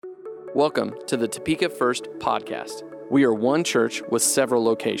Welcome to the Topeka First podcast. We are one church with several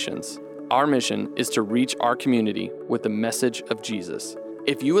locations. Our mission is to reach our community with the message of Jesus.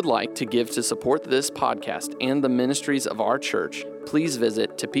 If you would like to give to support this podcast and the ministries of our church, please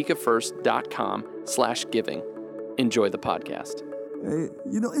visit topekafirst.com/giving. Enjoy the podcast.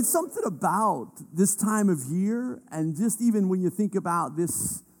 It's something about this time of year, and just even when you think about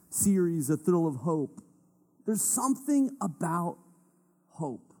this series, A Thrill of Hope, there's something about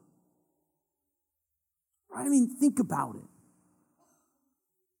hope. Right? I mean, think about it.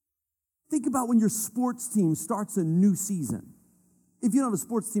 Think about when your sports team starts a new season. If you don't have a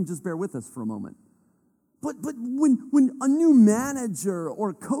sports team, just bear with us for a moment. But when a new manager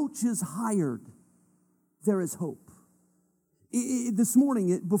or coach is hired, there is hope. This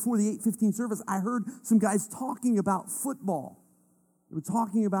morning, before the 8:15 service, I heard some guys talking about football. They were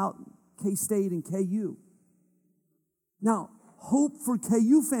talking about K-State and KU. Now, hope for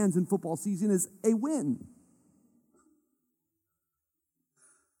KU fans in football season is a win.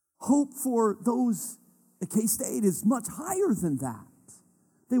 Hope for those at K-State is much higher than that.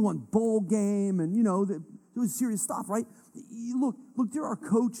 They won bowl game, and it was serious stuff, right? Look, there are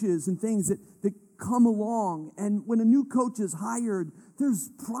coaches and things that come along, and when a new coach is hired, there's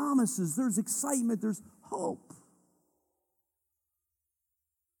promises, there's excitement, there's hope.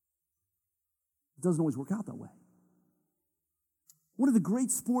 It doesn't always work out that way. One of the great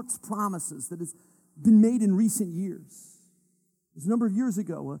sports promises that has been made in recent years was a number of years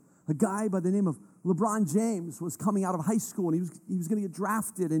ago. A guy by the name of LeBron James was coming out of high school, and he was going to get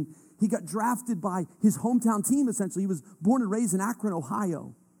drafted, and he got drafted by his hometown team, essentially. He was born and raised in Akron,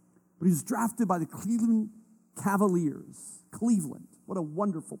 Ohio, but he was drafted by the Cleveland Cavaliers. Cleveland, what a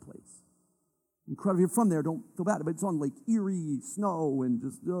wonderful place. Incredible. If you're from there, don't feel bad, but it's on Lake Erie, snow, and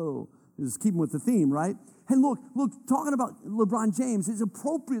just keeping with the theme, right? And look, talking about LeBron James, it's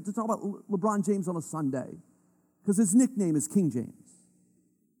appropriate to talk about LeBron James on a Sunday because his nickname is King James.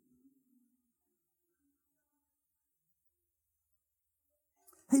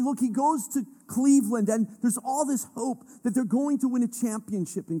 Hey, look, he goes to Cleveland, and there's all this hope that they're going to win a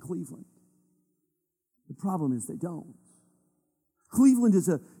championship in Cleveland. The problem is they don't. Cleveland is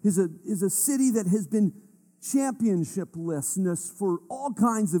a city that has been championshiplessness for all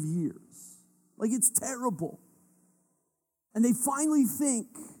kinds of years. Like, it's terrible. And they finally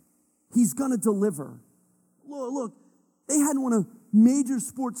think he's going to deliver. Look, they hadn't won a major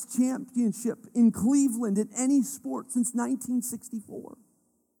sports championship in Cleveland in any sport since 1964.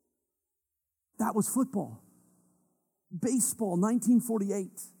 That was football. Baseball,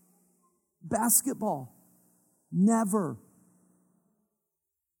 1948. Basketball, never.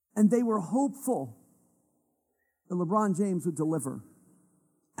 And they were hopeful that LeBron James would deliver.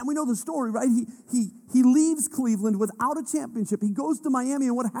 And we know the story, right? He leaves Cleveland without a championship. He goes to Miami,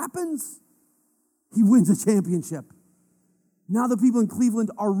 and what happens? He wins a championship. Now the people in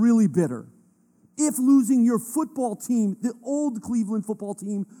Cleveland are really bitter. If losing your football team, the old Cleveland football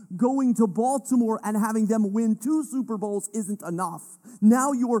team, going to Baltimore and having them win 2 Super Bowls isn't enough,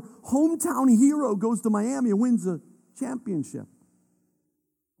 now your hometown hero goes to Miami and wins a championship.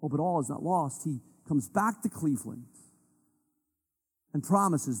 Oh, but all is not lost. He comes back to Cleveland and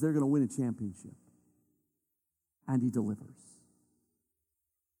promises they're going to win a championship. And he delivers.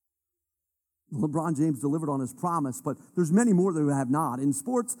 LeBron James delivered on his promise, but there's many more that have not. In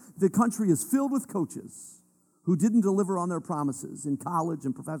sports, the country is filled with coaches who didn't deliver on their promises in college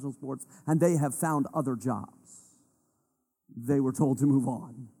and professional sports, and they have found other jobs. They were told to move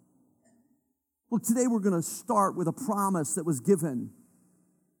on. Look, today we're going to start with a promise that was given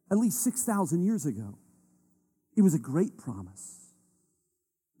at least 6,000 years ago. It was a great promise.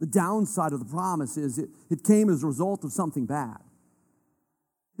 The downside of the promise is it came as a result of something bad.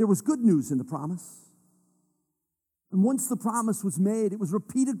 There was good news in the promise. And once the promise was made, it was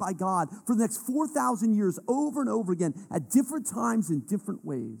repeated by God for the next 4,000 years over and over again at different times in different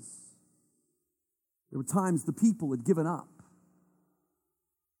ways. There were times the people had given up.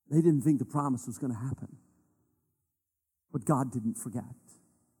 They didn't think the promise was going to happen. But God didn't forget.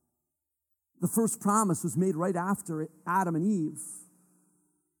 The first promise was made right after Adam and Eve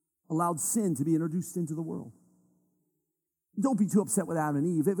allowed sin to be introduced into the world. Don't be too upset with Adam and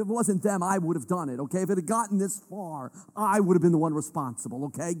Eve. If it wasn't them, I would have done it, okay? If it had gotten this far, I would have been the one responsible,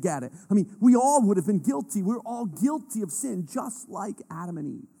 okay? Get it? I mean, we all would have been guilty. We're all guilty of sin, just like Adam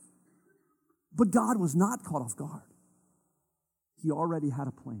and Eve. But God was not caught off guard. He already had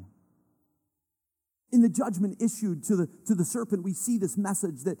a plan. In the judgment issued to the serpent, we see this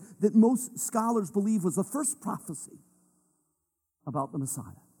message that most scholars believe was the first prophecy about the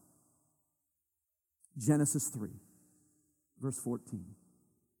Messiah. Genesis 3. Verse 14.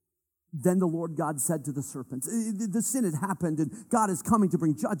 Then the Lord God said to the serpents, the sin had happened, and God is coming to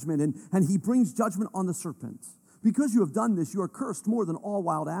bring judgment, and he brings judgment on the serpent. Because you have done this, you are cursed more than all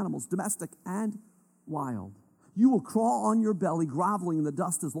wild animals, domestic and wild. You will crawl on your belly, groveling in the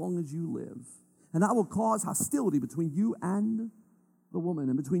dust as long as you live. And I will cause hostility between you and the woman,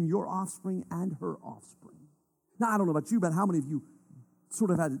 and between your offspring and her offspring. Now, I don't know about you, but how many of you sort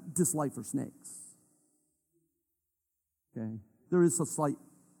of had a dislike for snakes? Okay? There is a slight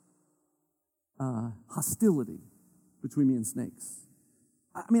hostility between me and snakes.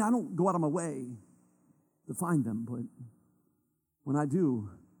 I mean, I don't go out of my way to find them, but when I do,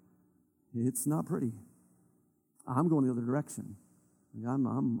 it's not pretty. I'm going the other direction.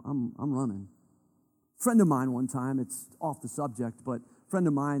 I'm running. Friend of mine one time, it's off the subject, but friend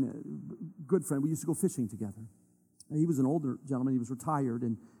of mine, a good friend, we used to go fishing together. He was an older gentleman, he was retired,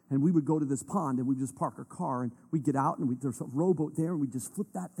 and we would go to this pond, and we'd just park our car, and we'd get out, and there's a rowboat there, and we'd just flip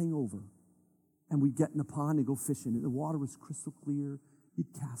that thing over. And we'd get in the pond and go fishing. And the water was crystal clear.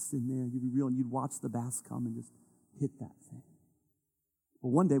 You'd cast in there, you'd be real, and you'd watch the bass come and just hit that thing.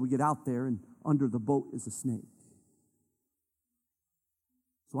 Well, one day we get out there, and under the boat is a snake.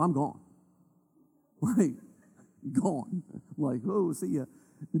 So I'm gone. Like, gone. Like, oh, see ya.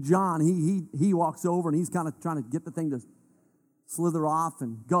 John, he walks over, and he's kind of trying to get the thing to slither off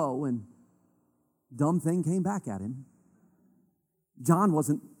and go, and dumb thing came back at him. John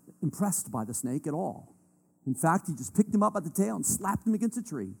wasn't impressed by the snake at all. In fact, he just picked him up by the tail and slapped him against a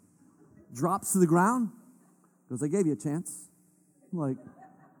tree. Drops to the ground. Goes, I gave you a chance. I'm like,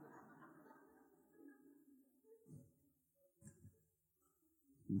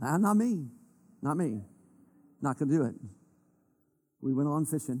 nah, not me. Not me. Not going to do it. We went on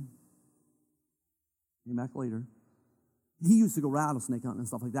fishing. Came back later. He used to go rattlesnake hunting and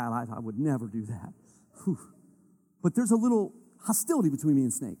stuff like that. I would never do that. Whew. But there's a little hostility between me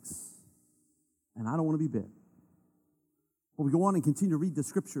and snakes. And I don't want to be bit. But we go on and continue to read the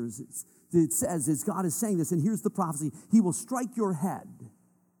scriptures. It says, as God is saying this, and here's the prophecy, he will strike your head,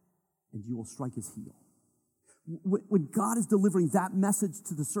 and you will strike his heel. When God is delivering that message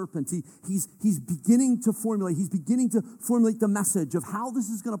to the serpent, he's beginning to formulate the message of how this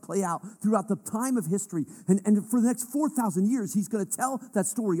is going to play out throughout the time of history. And for the next 4,000 years, he's going to tell that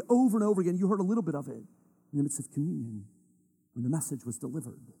story over and over again. You heard a little bit of it in the midst of communion when the message was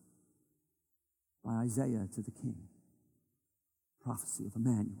delivered by Isaiah to the king. Prophecy of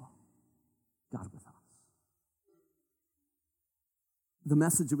Emmanuel, God with us. The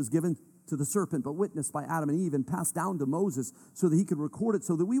message that was given to the serpent, but witnessed by Adam and Eve and passed down to Moses so that he could record it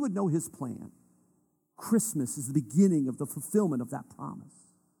so that we would know his plan. Christmas is the beginning of the fulfillment of that promise.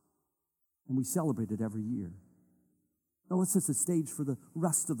 And we celebrate it every year. Now let's set the stage for the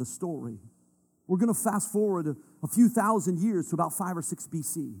rest of the story. We're going to fast forward a few thousand years to about 5 or 6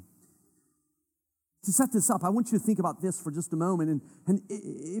 BC. To set this up, I want you to think about this for just a moment. And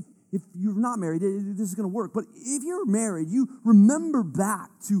if you're not married, this is going to work. But if you're married, you remember back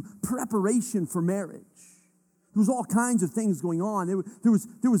to preparation for marriage. There was all kinds of things going on. There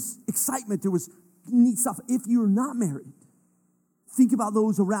was excitement. There was neat stuff. If you're not married, think about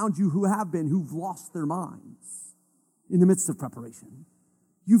those around you who have been, who've lost their minds in the midst of preparation.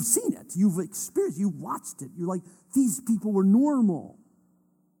 You've seen it. You've experienced it. You've watched it. You're like, these people were normal.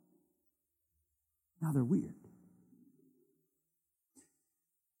 Now they're weird.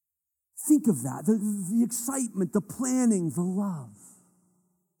 Think of that, the excitement, the planning, the love.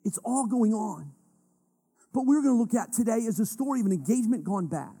 It's all going on. But we're going to look at today is a story of an engagement gone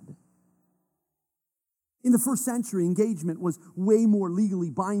bad. In the first century, engagement was way more legally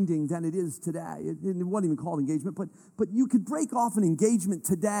binding than it is today. It wasn't even called engagement, but you could break off an engagement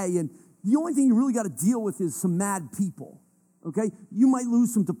today, and the only thing you really got to deal with is some mad people. Okay, you might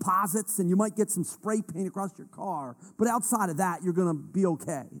lose some deposits and you might get some spray paint across your car, but outside of that, you're going to be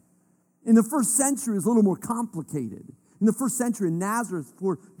okay. In the first century, it was a little more complicated. In the first century in Nazareth,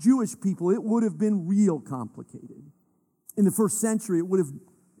 for Jewish people, it would have been real complicated. In the first century, it would have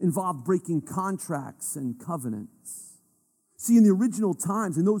involved breaking contracts and covenants. See, in the original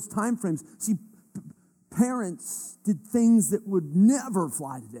times, in those time frames, parents did things that would never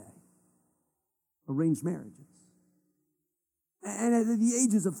fly today. Arranged marriages. And at the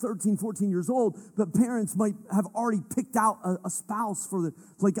ages of 13, 14 years old, but parents might have already picked out a spouse for the,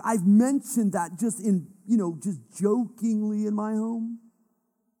 like I've mentioned that just jokingly in my home.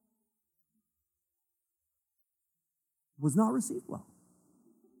 Was not received well.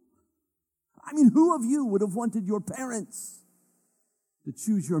 I mean, who of you would have wanted your parents to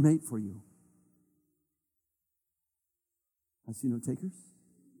choose your mate for you? I see no takers.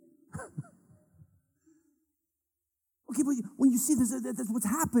 Okay, but when you see this, that's what's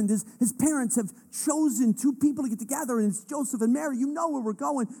happened is his parents have chosen two people to get together, and it's Joseph and Mary. You know where we're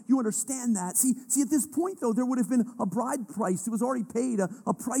going. You understand that. See, at this point, though, there would have been a bride price that was already paid,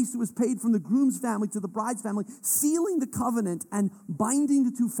 a price that was paid from the groom's family to the bride's family, sealing the covenant and binding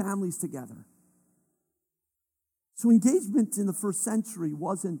the two families together. So engagement in the first century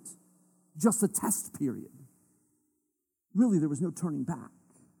wasn't just a test period. Really, there was no turning back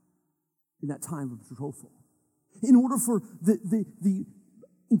in that time of betrothal. In order for the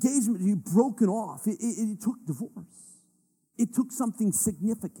engagement to be broken off, it took divorce. It took something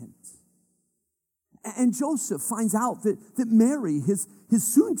significant. And Joseph finds out that Mary, his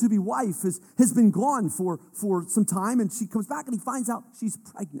soon-to-be wife, has been gone for some time, and she comes back and he finds out she's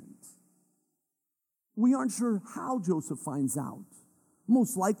pregnant. We aren't sure how Joseph finds out.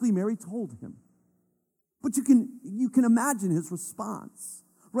 Most likely Mary told him. But you can imagine his response.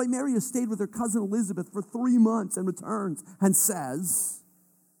 Right, Mary has stayed with her cousin Elizabeth for 3 months and returns and says,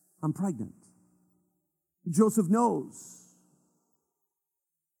 I'm pregnant. Joseph knows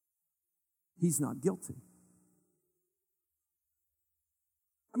he's not guilty.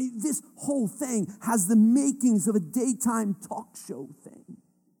 I mean, this whole thing has the makings of a daytime talk show thing.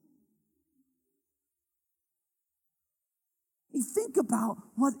 You think about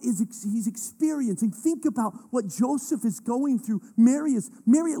what he's experiencing. Think about what Joseph is going through. Mary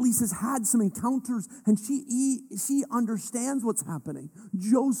at least has had some encounters, and she understands what's happening.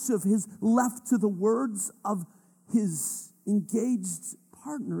 Joseph is left to the words of his engaged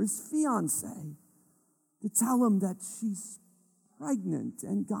partner, his fiancée, to tell him that she's pregnant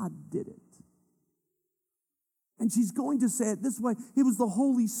and God did it. And she's going to say it this way: it was the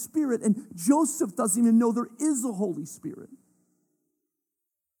Holy Spirit, and Joseph doesn't even know there is a Holy Spirit.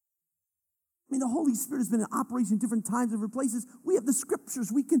 I mean, the Holy Spirit has been in operation in different times, different places. We have the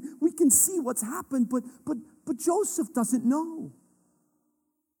scriptures. We can see what's happened, but Joseph doesn't know.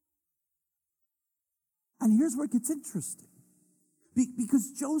 And here's where it gets interesting.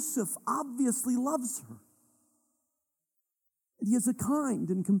 Because Joseph obviously loves her. And he is a kind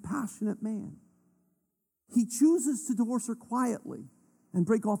and compassionate man. He chooses to divorce her quietly and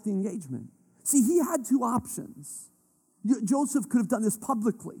break off the engagement. See, he had two options. Joseph could have done this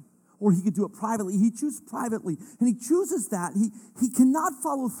publicly, or he could do it privately. He chooses privately, and he chooses that. He cannot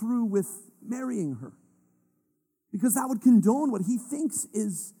follow through with marrying her, because that would condone what he thinks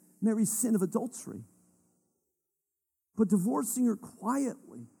is Mary's sin of adultery. But divorcing her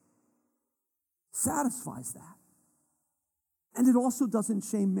quietly satisfies that. And it also doesn't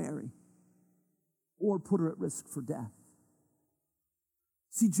shame Mary or put her at risk for death.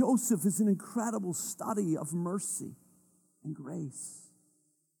 See, Joseph is an incredible study of mercy and grace.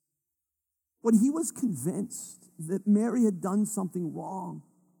 When he was convinced that Mary had done something wrong,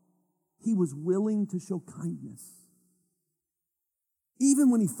 he was willing to show kindness.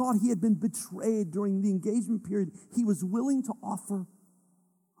 Even when he thought he had been betrayed during the engagement period, he was willing to offer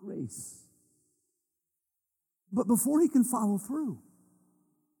grace. But before he can follow through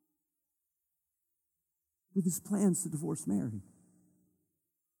with his plans to divorce Mary,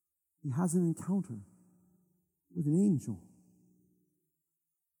 he has an encounter with an angel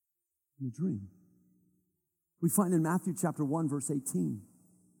in a dream. We find in Matthew chapter 1, verse 18,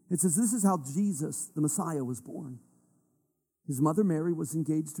 it says, this is how Jesus, the Messiah, was born. His mother Mary was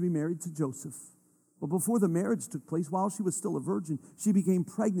engaged to be married to Joseph. But before the marriage took place, while she was still a virgin, she became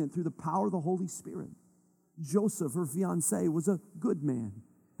pregnant through the power of the Holy Spirit. Joseph, her fiancé, was a good man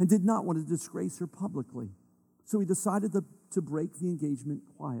and did not want to disgrace her publicly. So he decided to break the engagement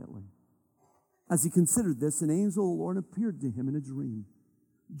quietly. As he considered this, an angel of the Lord appeared to him in a dream.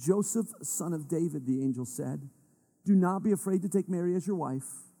 Joseph, son of David, the angel said, do not be afraid to take Mary as your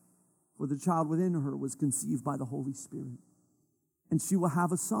wife, for the child within her was conceived by the Holy Spirit. And she will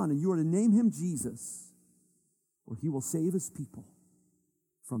have a son, and you are to name him Jesus, for he will save his people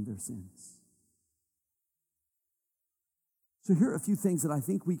from their sins. So here are a few things that I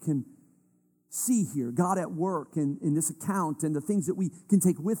think we can see here. God at work in this account, and the things that we can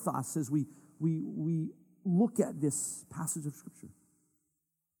take with us as we look at this passage of Scripture.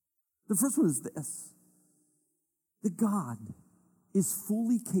 The first one is this: that God is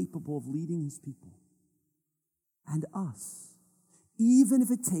fully capable of leading his people and us, even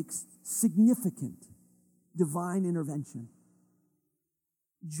if it takes significant divine intervention.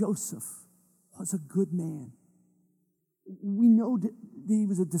 Joseph was a good man. We know that he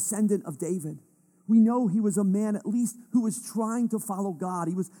was a descendant of David. We know he was a man, at least, who was trying to follow God.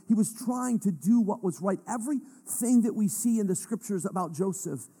 He was trying to do what was right. Everything that we see in the scriptures about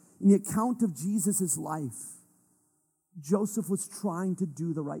Joseph, in the account of Jesus' life, Joseph was trying to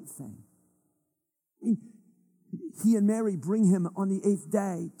do the right thing. I mean, He and Mary bring him on the 8th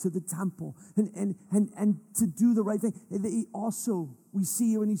day to the temple and to do the right thing. They also, we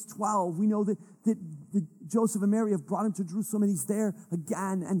see when he's 12, we know that Joseph and Mary have brought him to Jerusalem, and he's there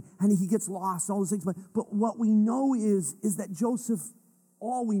again, and he gets lost and all those things. But what we know is that Joseph,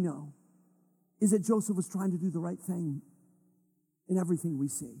 all we know is that Joseph was trying to do the right thing in everything we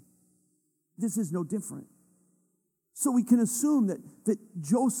see. This is no different. So we can assume that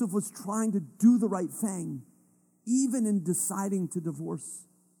Joseph was trying to do the right thing, even in deciding to divorce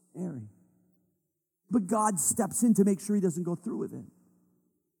Mary. But God steps in to make sure he doesn't go through with it.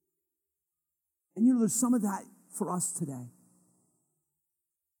 And there's some of that for us today.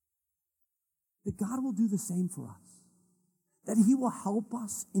 That God will do the same for us. That he will help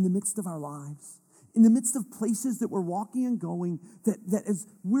us in the midst of our lives, in the midst of places that we're walking and going, that as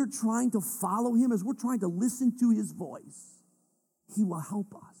we're trying to follow him, as we're trying to listen to his voice, he will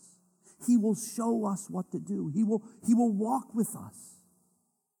help us. He will show us what to do. He will walk with us.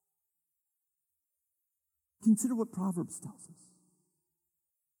 Consider what Proverbs tells us.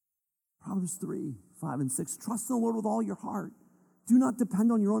 Proverbs 3, 5, and 6. Trust in the Lord with all your heart. Do not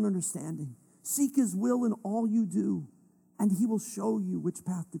depend on your own understanding. Seek his will in all you do, and he will show you which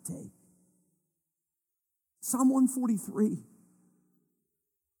path to take. Psalm 143.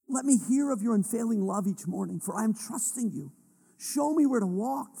 Let me hear of your unfailing love each morning, for I am trusting you. Show me where to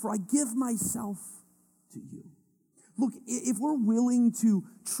walk, for I give myself to you. Look, if we're willing to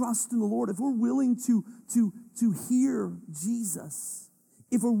trust in the Lord, if we're willing to hear Jesus,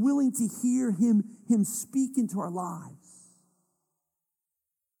 if we're willing to hear him speak into our lives,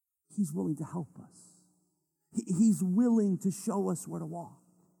 he's willing to help us. He's willing to show us where to walk.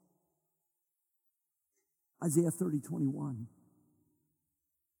 Isaiah 30:21,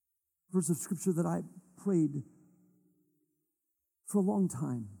 verse of scripture that I prayed for a long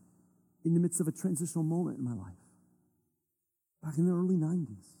time in the midst of a transitional moment in my life. Back in the early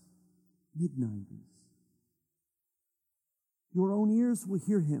 90s, mid-90s. Your own ears will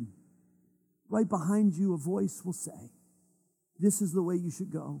hear him. Right behind you, a voice will say, this is the way you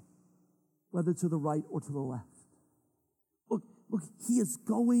should go, whether to the right or to the left. Look, he is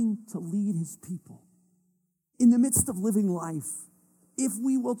going to lead his people. In the midst of living life, if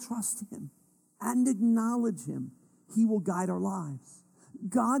we will trust him and acknowledge him, he will guide our lives.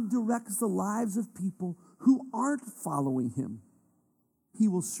 God directs the lives of people who aren't following him. He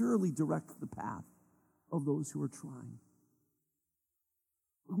will surely direct the path of those who are trying.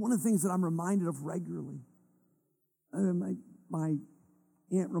 One of the things that I'm reminded of regularly, my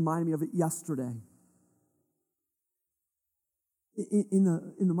aunt reminded me of it yesterday, in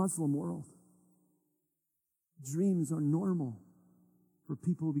the Muslim world, dreams are normal for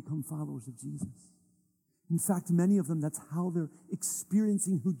people who become followers of Jesus. In fact, many of them, that's how they're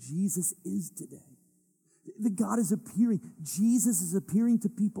experiencing who Jesus is today. That God is appearing. Jesus is appearing to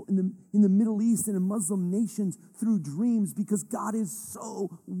people in the Middle East and in Muslim nations through dreams because God is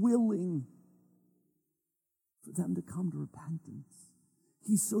so willing for them to come to repentance.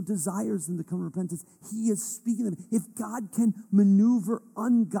 He so desires them to come to repentance. He is speaking to them. If God can maneuver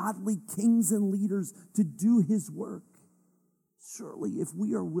ungodly kings and leaders to do his work, surely if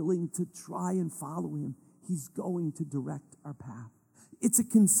we are willing to try and follow him, he's going to direct our path. It's a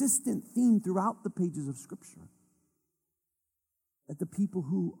consistent theme throughout the pages of Scripture that the people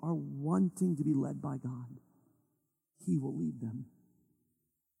who are wanting to be led by God, he will lead them.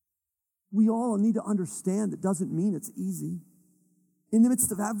 We all need to understand that doesn't mean it's easy. In the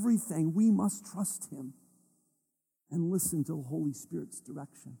midst of everything, we must trust him and listen to the Holy Spirit's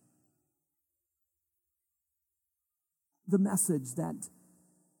direction. The message that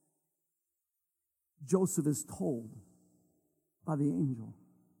Joseph is told by the angel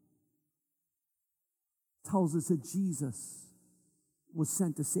tells us that Jesus was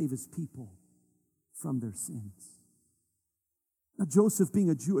sent to save his people from their sins. Now, Joseph, being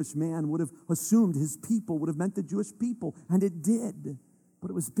a Jewish man, would have assumed his people would have meant the Jewish people, and it did, but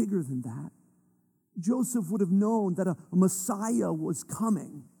it was bigger than that. Joseph would have known that a Messiah was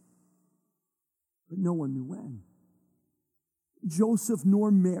coming, but no one knew when. Joseph nor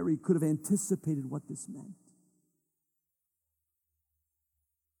Mary could have anticipated what this meant.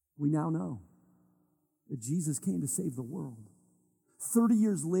 We now know that Jesus came to save the world. 30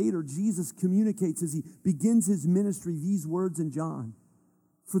 years later, Jesus communicates as he begins his ministry these words in John.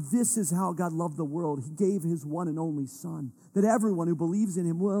 For this is how God loved the world. He gave his one and only Son, that everyone who believes in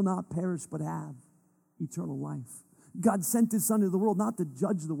him will not perish but have eternal life. God sent his Son into the world not to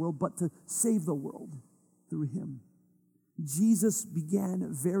judge the world, but to save the world through him. Jesus began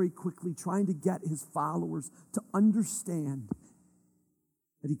very quickly trying to get his followers to understand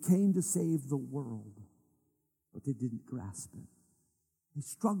that he came to save the world, but they didn't grasp it. They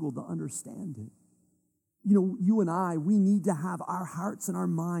struggled to understand it. You know, you and I, we need to have our hearts and our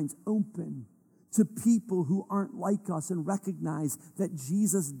minds open to people who aren't like us and recognize that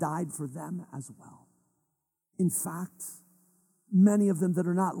Jesus died for them as well. In fact, many of them that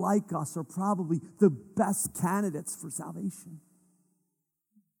are not like us are probably the best candidates for salvation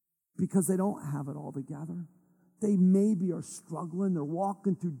because they don't have it all together. They maybe are struggling. They're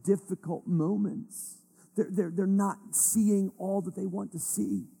walking through difficult moments. They're not seeing all that they want to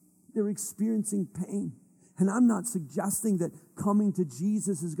see. They're experiencing pain. And I'm not suggesting that coming to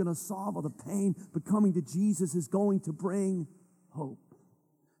Jesus is going to solve all the pain, but coming to Jesus is going to bring hope.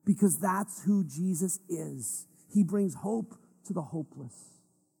 Because that's who Jesus is. He brings hope to the hopeless.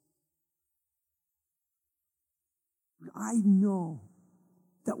 I know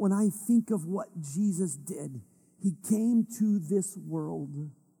that when I think of what Jesus did, he came to this world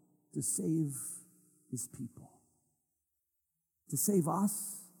to save his people, to save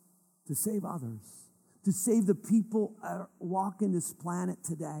us, to save others, to save the people that walk in this planet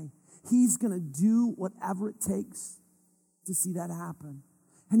today. He's going to do whatever it takes to see that happen.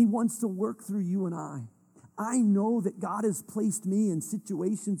 And he wants to work through you and I. I know that God has placed me in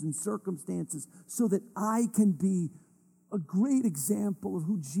situations and circumstances so that I can be a great example of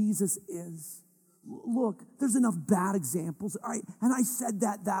who Jesus is. Look, there's enough bad examples, all right? And I said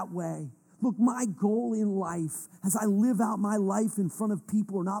that way. Look, my goal in life, as I live out my life in front of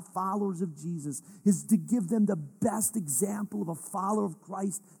people who are not followers of Jesus, is to give them the best example of a follower of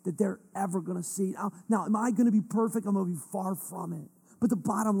Christ that they're ever going to see. Now, am I going to be perfect? I'm going to be far from it. But the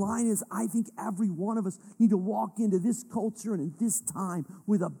bottom line is, I think every one of us need to walk into this culture and in this time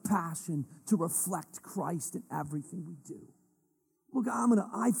with a passion to reflect Christ in everything we do. Look,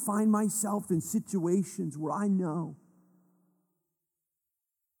 I find myself in situations where I know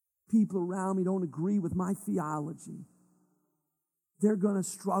people around me don't agree with my theology. They're going to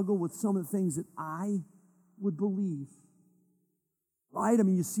struggle with some of the things that I would believe. Right? I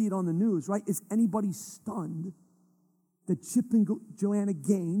mean, you see it on the news, right? Is anybody stunned that Chip and Joanna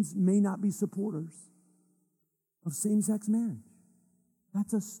Gaines may not be supporters of same-sex marriage?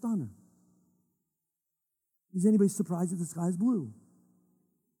 That's a stunner. Is anybody surprised that the sky is blue?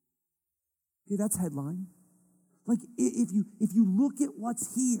 Okay, that's headline. Like, if you look at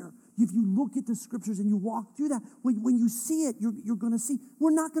what's here, if you look at the scriptures and you walk through that, when you see it, you're going to see,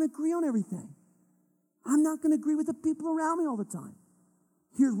 we're not going to agree on everything. I'm not going to agree with the people around me all the time.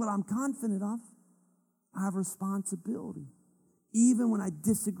 Here's what I'm confident of. I have responsibility, even when I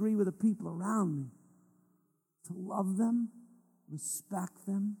disagree with the people around me, to love them, respect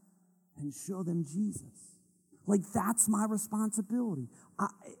them, and show them Jesus. Like, that's my responsibility.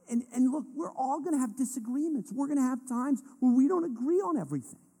 And look, we're all going to have disagreements. We're going to have times where we don't agree on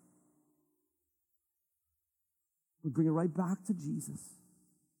everything. We bring it right back to Jesus.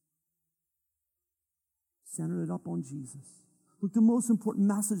 Center it up on Jesus. Look, the most important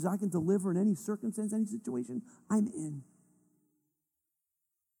message I can deliver in any circumstance, any situation I'm in,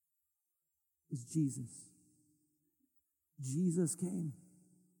 is Jesus. Jesus came.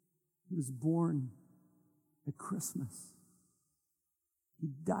 He was born at Christmas. He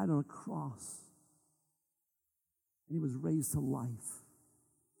died on a cross. And he was raised to life.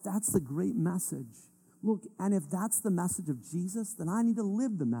 That's the great message. Look, and if that's the message of Jesus, then I need to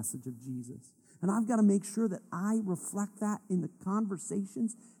live the message of Jesus. And I've got to make sure that I reflect that in the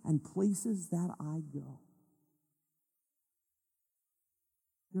conversations and places that I go.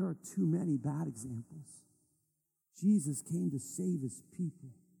 There are too many bad examples. Jesus came to save his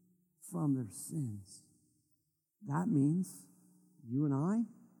people from their sins. That means you and I,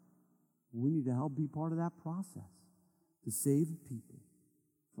 we need to help be part of that process to save people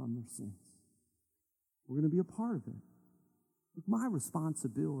from their sins. We're going to be a part of it. Look, my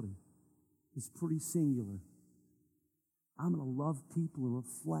responsibility is pretty singular. I'm going to love people and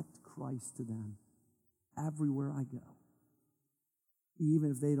reflect Christ to them everywhere I go.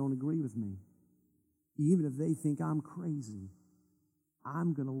 Even if they don't agree with me. Even if they think I'm crazy.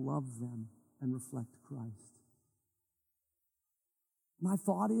 I'm going to love them and reflect Christ. My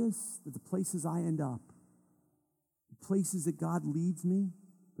thought is that the places I end up, the places that God leads me,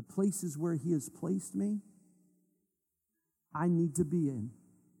 the places where he has placed me, I need to be in.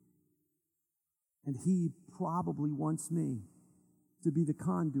 And he probably wants me to be the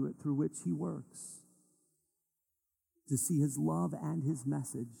conduit through which he works, to see his love and his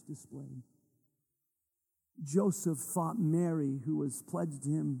message displayed. Joseph thought Mary, who was pledged to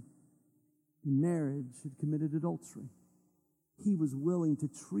him in marriage, had committed adultery. He was willing to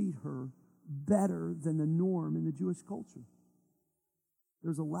treat her better than the norm in the Jewish culture.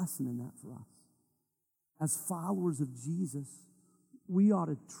 There's a lesson in that for us. as followers of Jesus, we ought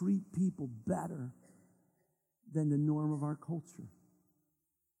to treat people better than the norm of our culture.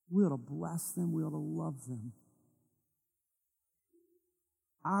 We ought to bless them. We ought to love them.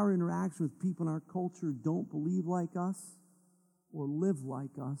 Our interaction with people in our culture who don't believe like us or live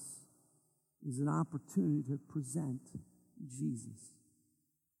like us is an opportunity to present Jesus.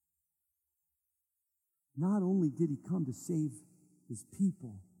 Not only did he come to save his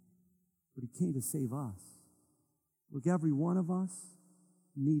people, but he came to save us. Look, every one of us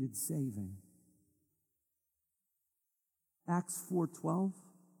needed saving. Acts 4:12,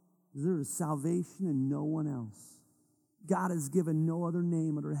 there is salvation in no one else. God has given no other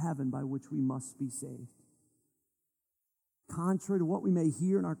name under heaven by which we must be saved. Contrary to what we may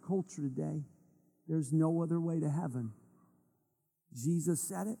hear in our culture today, there's no other way to heaven. Jesus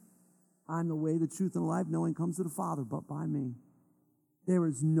said it. I'm the way, the truth, and the life. No one comes to the Father but by me. There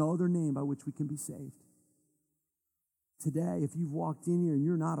is no other name by which we can be saved. Today, if you've walked in here and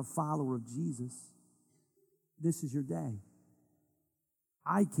you're not a follower of Jesus, this is your day.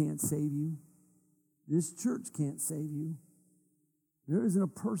 I can't save you. This church can't save you. There isn't a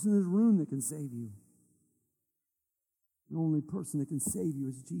person in this room that can save you. The only person that can save you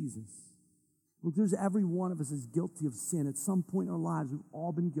is Jesus. Look, there's every one of us is guilty of sin. At some point in our lives, we've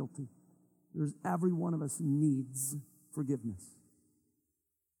all been guilty. There's every one of us needs forgiveness.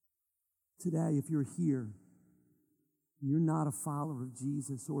 Today, if you're here, and you're not a follower of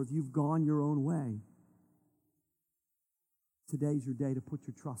Jesus, or if you've gone your own way, today's your day to put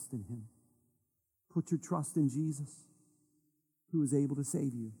your trust in him. Put your trust in Jesus, who is able to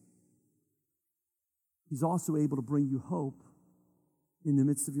save you. He's also able to bring you hope in the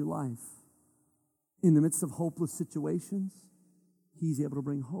midst of your life. In the midst of hopeless situations, he's able to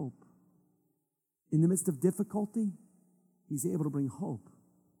bring hope. In the midst of difficulty, he's able to bring hope.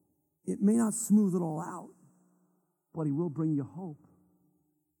 It may not smooth it all out, but he will bring you hope.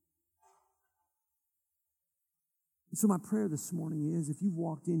 And so my prayer this morning is, if you've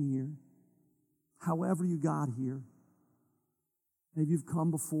walked in here, however you got here, maybe you've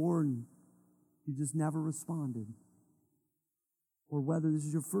come before and you just never responded, or whether this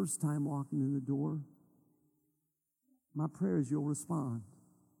is your first time walking in the door, my prayer is you'll respond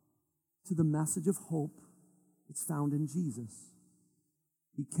to the message of hope that's found in Jesus.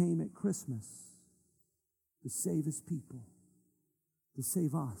 He came at Christmas to save his people, to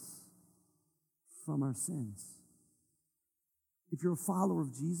save us from our sins. If you're a follower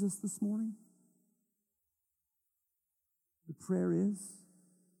of Jesus this morning, the prayer is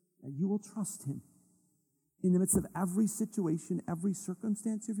that you will trust him in the midst of every situation, every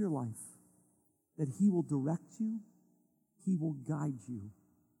circumstance of your life, that he will direct you, he will guide you,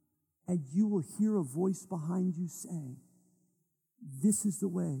 and you will hear a voice behind you saying, this is the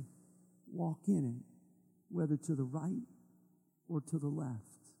way, walk in it, whether to the right or to the left,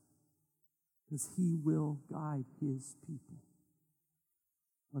 because he will guide his people.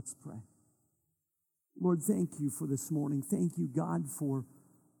 Let's pray. Lord, thank you for this morning. Thank you, God, for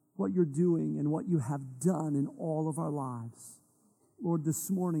what you're doing and what you have done in all of our lives. Lord, this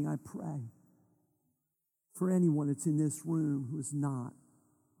morning I pray for anyone that's in this room who is not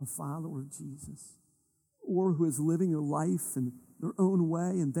a follower of Jesus, or who is living their life in their own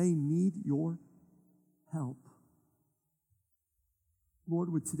way and they need your help.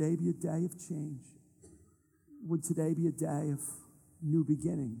 Lord, would today be a day of change? Would today be a day of new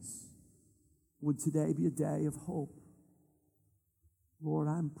beginnings? Would today be a day of hope? Lord,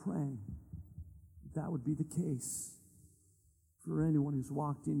 I'm praying that would be the case for anyone who's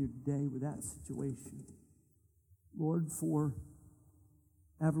walked in here today with that situation. Lord, for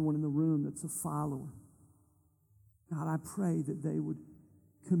everyone in the room that's a follower, God, I pray that they would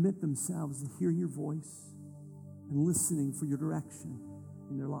commit themselves to hearing your voice and listening for your direction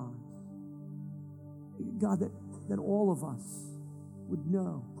in their lives. God, that all of us would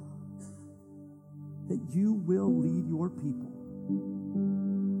know that you will lead your people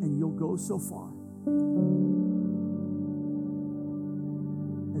and you'll go so far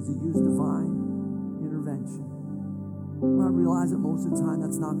as to use divine intervention. I realize that most of the time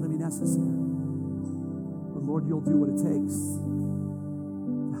that's not going to be necessary. But Lord, you'll do what it takes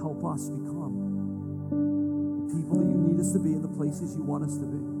to help us become the people that you need us to be in the places you want us to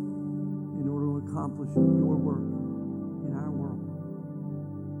be in order to accomplish your work in our world.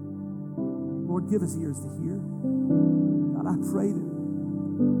 Lord, give us ears to hear. God, I pray that,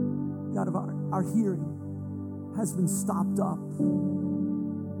 God, if our hearing has been stopped up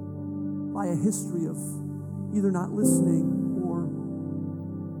by a history of either not listening or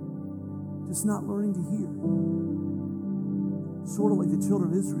just not learning to hear. Sort of like the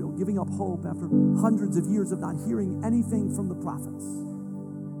children of Israel, giving up hope after hundreds of years of not hearing anything from the prophets.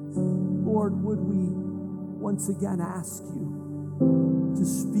 Lord, would we once again ask you to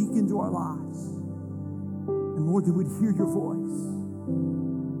speak into our lives? And Lord, that we'd hear your voice.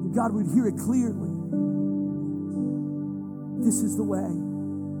 And God, we'd hear it clearly. This is the way.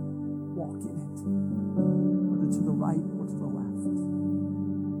 Walk in it. Whether to the right or to the left.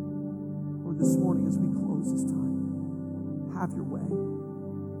 Lord, this morning as we close this time, have your way.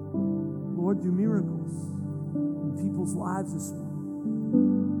 Lord, do miracles in people's lives this morning.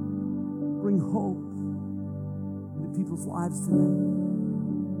 Bring hope into people's lives today.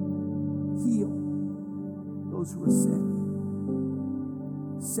 Heal those who are sick.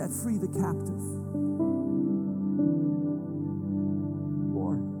 Set free the captive.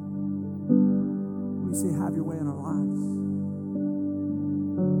 Lord, we say, have your way in our lives.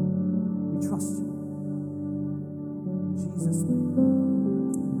 We trust you. In Jesus' name.